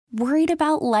Worried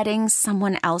about letting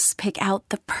someone else pick out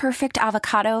the perfect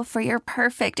avocado for your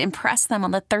perfect impress them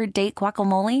on the third date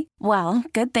guacamole? Well,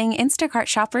 good thing Instacart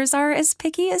shoppers are as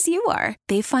picky as you are.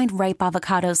 They find ripe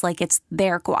avocados like it's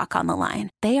their guac on the line.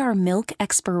 They are milk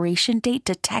expiration date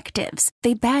detectives.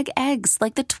 They bag eggs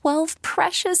like the 12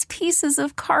 precious pieces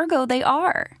of cargo they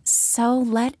are. So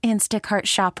let Instacart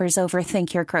shoppers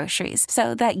overthink your groceries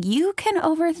so that you can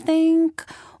overthink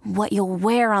what you'll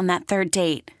wear on that third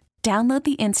date. Download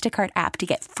the Instacart app to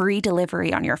get free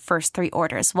delivery on your first 3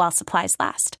 orders while supplies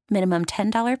last. Minimum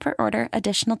 $10 per order.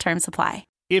 Additional terms apply.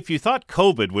 If you thought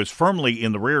COVID was firmly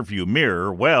in the rearview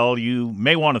mirror, well, you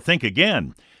may want to think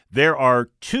again. There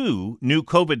are 2 new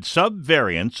COVID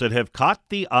subvariants that have caught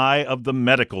the eye of the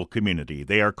medical community.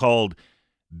 They are called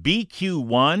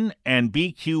BQ1 and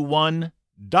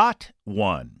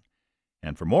BQ1.1.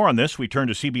 And for more on this, we turn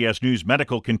to CBS News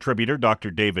medical contributor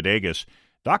Dr. David Agus.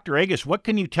 Dr. Agus, what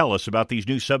can you tell us about these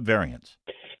new subvariants?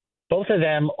 Both of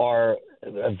them are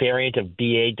a variant of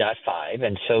BA.5,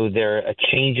 and so they're a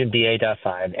change in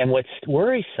BA.5. And what's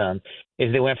worrisome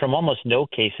is they went from almost no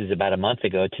cases about a month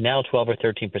ago to now 12 or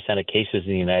 13% of cases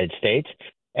in the United States,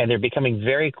 and they're becoming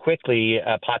very quickly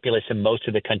populous in most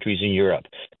of the countries in Europe.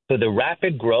 So the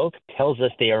rapid growth tells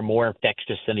us they are more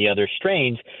infectious than the other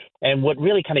strains, and what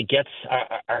really kind of gets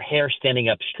our hair standing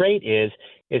up straight is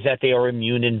that they are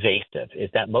immune invasive, is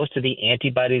that most of the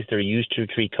antibodies that are used to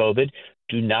treat COVID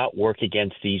do not work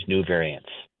against these new variants.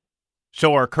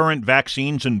 So our current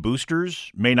vaccines and boosters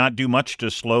may not do much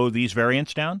to slow these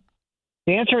variants down?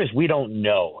 The answer is we don't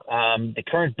know. The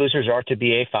current boosters are to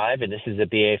BA.5, and this is a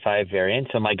BA.5 variant.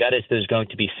 So my gut is there's going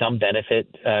to be some benefit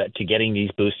to getting these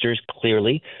boosters,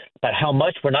 clearly. But how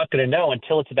much, we're not going to know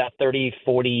until it's about 30,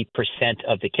 40%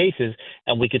 of the cases,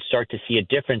 and we could start to see a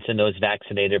difference in those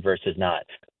vaccinated versus not.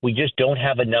 We just don't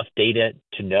have enough data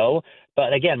to know.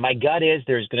 But again, my gut is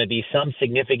there's going to be some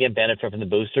significant benefit from the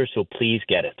booster, so please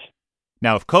get it.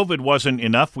 Now, if COVID wasn't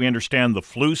enough, we understand the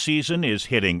flu season is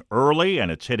hitting early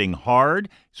and it's hitting hard.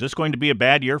 Is this going to be a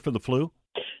bad year for the flu?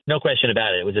 No question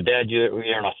about it. It was a bad year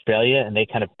in Australia, and they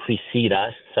kind of precede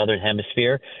us, Southern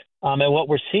Hemisphere. And what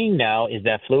we're seeing now is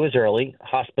that flu is early.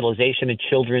 Hospitalization in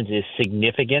children's is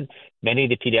significant. Many of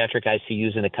the pediatric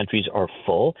ICUs in the countries are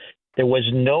full. There was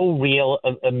no real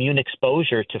immune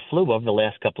exposure to flu over the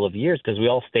last couple of years because we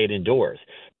all stayed indoors.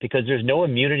 Because there's no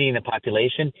immunity in the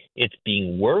population, it's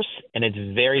being worse, and it's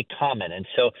very common. And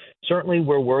so certainly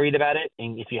we're worried about it.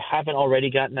 And if you haven't already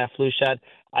gotten that flu shot,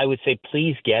 I would say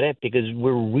please get it, because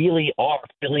we really are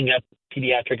filling up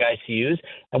pediatric ICUs,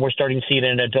 and we're starting to see it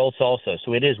in adults also.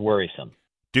 So it is worrisome.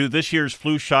 Do this year's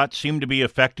flu shots seem to be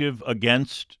effective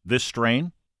against this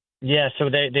strain? Yeah, so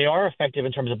they are effective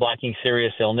in terms of blocking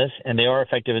serious illness, and they are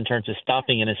effective in terms of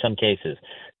stopping it in some cases.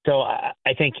 So I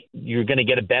think you're going to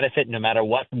get a benefit no matter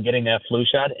what from getting that flu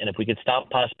shot. And if we could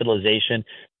stop hospitalization,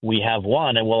 we have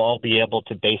won, and we'll all be able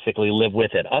to basically live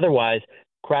with it. Otherwise,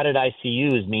 crowded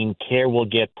ICUs mean care will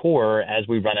get poorer as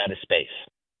we run out of space.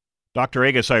 Dr.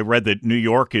 Agus, I read that New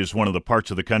York is one of the parts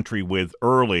of the country with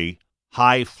early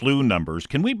high flu numbers.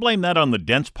 Can we blame that on the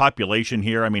dense population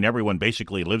here? I mean, everyone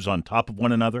basically lives on top of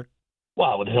one another.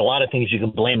 Well, there's a lot of things you can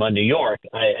blame on New York.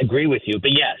 I agree with you.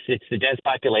 But yes, it's the dense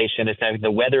population. It's that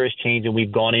the weather has changed and we've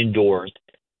gone indoors.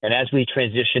 And as we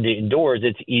transition to indoors,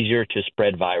 it's easier to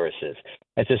spread viruses.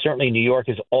 And so certainly New York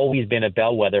has always been a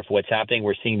bellwether for what's happening.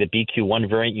 We're seeing the BQ1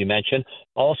 variant you mentioned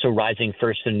also rising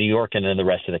first in New York and then the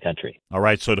rest of the country. All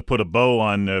right. So to put a bow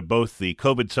on both the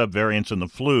COVID subvariants and the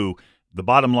flu, the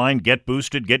bottom line, get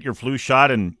boosted, get your flu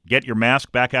shot, and get your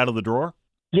mask back out of the drawer?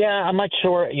 Yeah, I'm not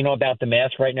sure, about the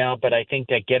mask right now, but I think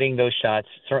that getting those shots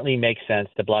certainly makes sense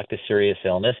to block the serious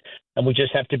illness. And we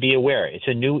just have to be aware. It's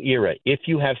a new era. If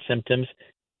you have symptoms,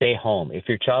 stay home. If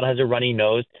your child has a runny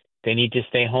nose, they need to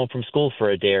stay home from school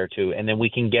for a day or two, and then we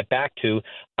can get back to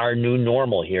our new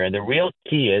normal here. And the real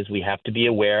key is we have to be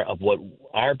aware of what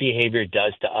our behavior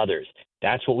does to others.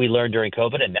 That's what we learned during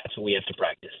COVID, and that's what we have to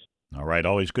practice. All right.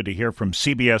 Always good to hear from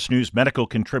CBS News medical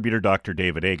contributor Dr.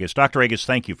 David Agus. Dr. Agus,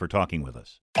 thank you for talking with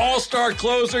us. All-star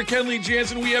closer Kenley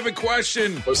Jansen, we have a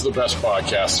question. What's the best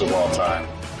podcast of all time?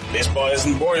 Baseball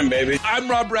isn't boring, baby.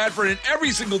 I'm Rob Bradford, and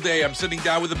every single day I'm sitting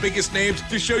down with the biggest names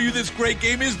to show you this great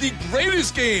game is the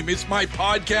greatest game. It's my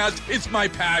podcast. It's my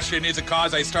passion. It's a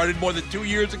cause I started more than 2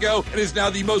 years ago and is now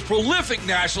the most prolific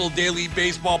national daily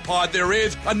baseball pod there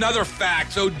is. Another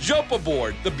fact. So jump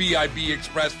aboard the BIB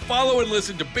Express. Follow and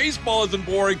listen to Baseball Isn't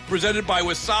Boring, presented by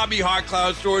Wasabi Hot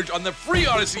Cloud Storage on the free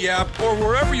Odyssey app or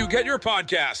wherever you get your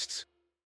podcasts.